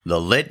The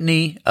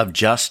Litany of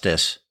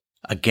Justice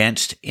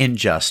against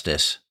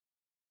Injustice.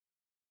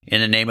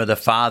 In the name of the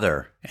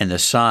Father, and the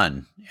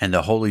Son, and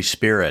the Holy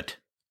Spirit.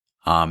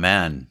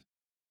 Amen.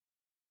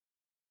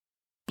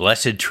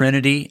 Blessed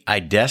Trinity, I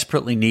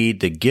desperately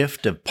need the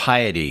gift of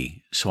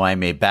piety so I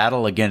may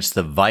battle against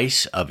the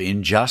vice of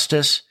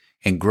injustice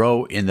and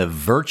grow in the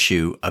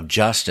virtue of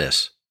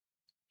justice.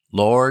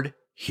 Lord,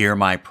 hear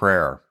my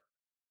prayer.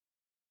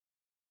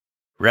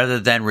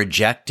 Rather than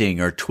rejecting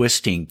or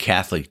twisting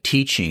Catholic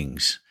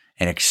teachings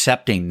and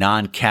accepting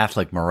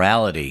non-Catholic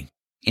morality,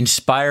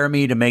 inspire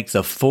me to make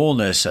the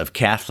fullness of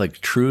Catholic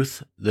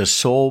truth the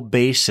sole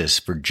basis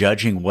for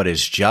judging what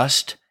is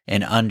just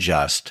and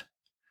unjust.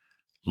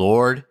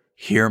 Lord,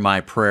 hear my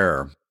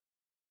prayer.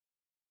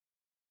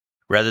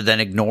 Rather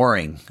than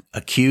ignoring,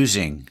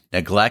 accusing,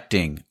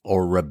 neglecting,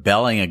 or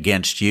rebelling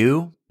against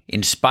you,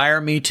 inspire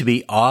me to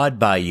be awed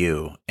by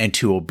you and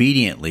to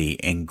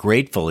obediently and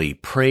gratefully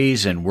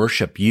praise and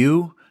worship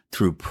you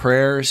through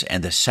prayers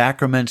and the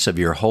sacraments of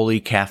your holy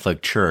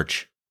Catholic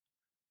Church.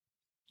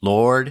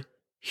 Lord,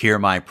 hear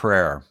my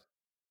prayer.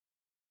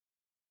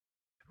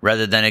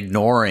 Rather than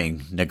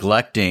ignoring,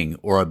 neglecting,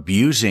 or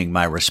abusing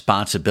my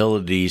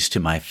responsibilities to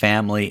my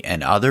family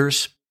and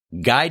others,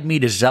 guide me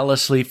to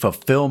zealously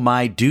fulfill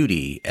my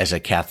duty as a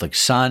Catholic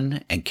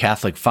son and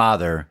Catholic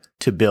father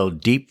to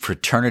build deep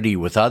fraternity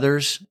with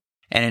others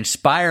and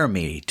inspire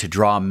me to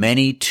draw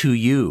many to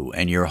you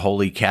and your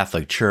holy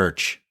Catholic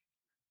Church.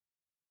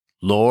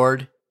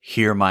 Lord,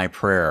 hear my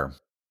prayer.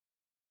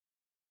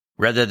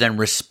 Rather than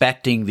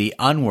respecting the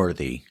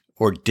unworthy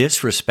or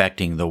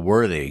disrespecting the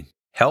worthy,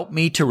 help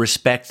me to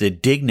respect the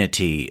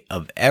dignity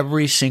of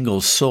every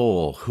single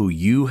soul who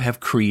you have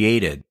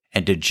created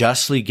and to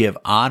justly give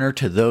honor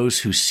to those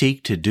who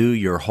seek to do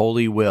your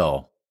holy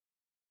will.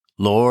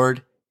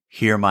 Lord,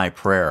 hear my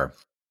prayer.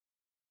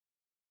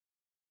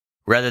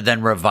 Rather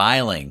than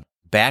reviling,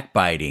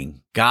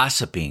 backbiting,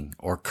 gossiping,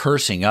 or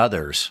cursing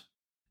others,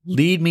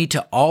 lead me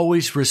to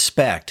always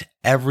respect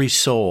every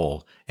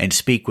soul and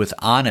speak with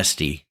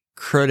honesty,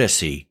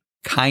 courtesy,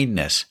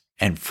 kindness,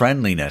 and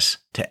friendliness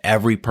to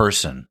every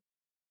person.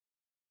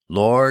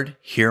 Lord,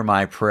 hear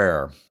my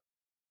prayer.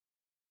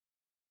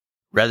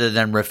 Rather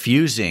than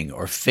refusing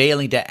or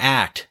failing to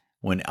act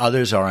when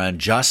others are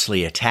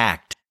unjustly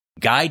attacked,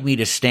 guide me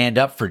to stand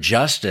up for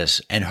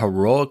justice and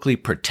heroically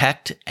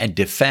protect and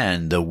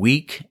defend the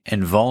weak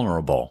and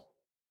vulnerable.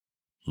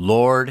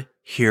 Lord,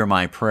 hear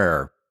my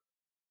prayer.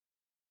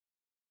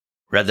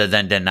 Rather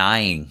than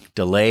denying,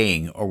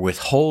 delaying, or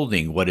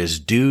withholding what is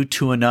due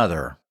to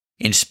another,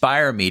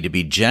 inspire me to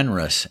be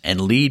generous and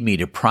lead me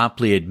to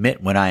promptly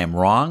admit when I am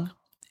wrong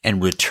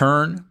and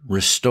return,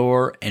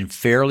 restore, and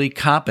fairly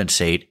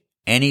compensate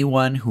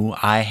anyone who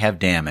I have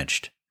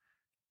damaged.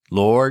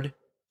 Lord,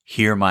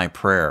 hear my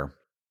prayer.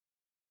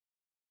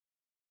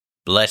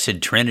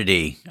 Blessed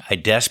Trinity, I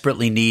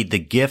desperately need the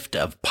gift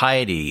of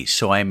piety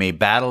so I may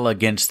battle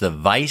against the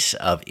vice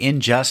of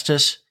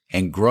injustice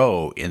and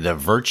grow in the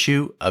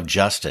virtue of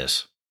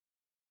justice.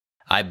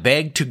 I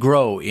beg to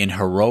grow in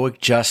heroic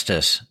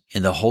justice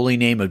in the holy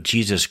name of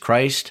Jesus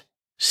Christ,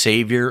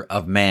 Savior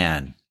of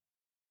man.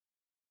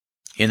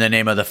 In the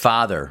name of the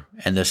Father,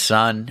 and the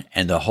Son,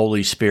 and the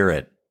Holy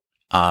Spirit.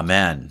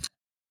 Amen.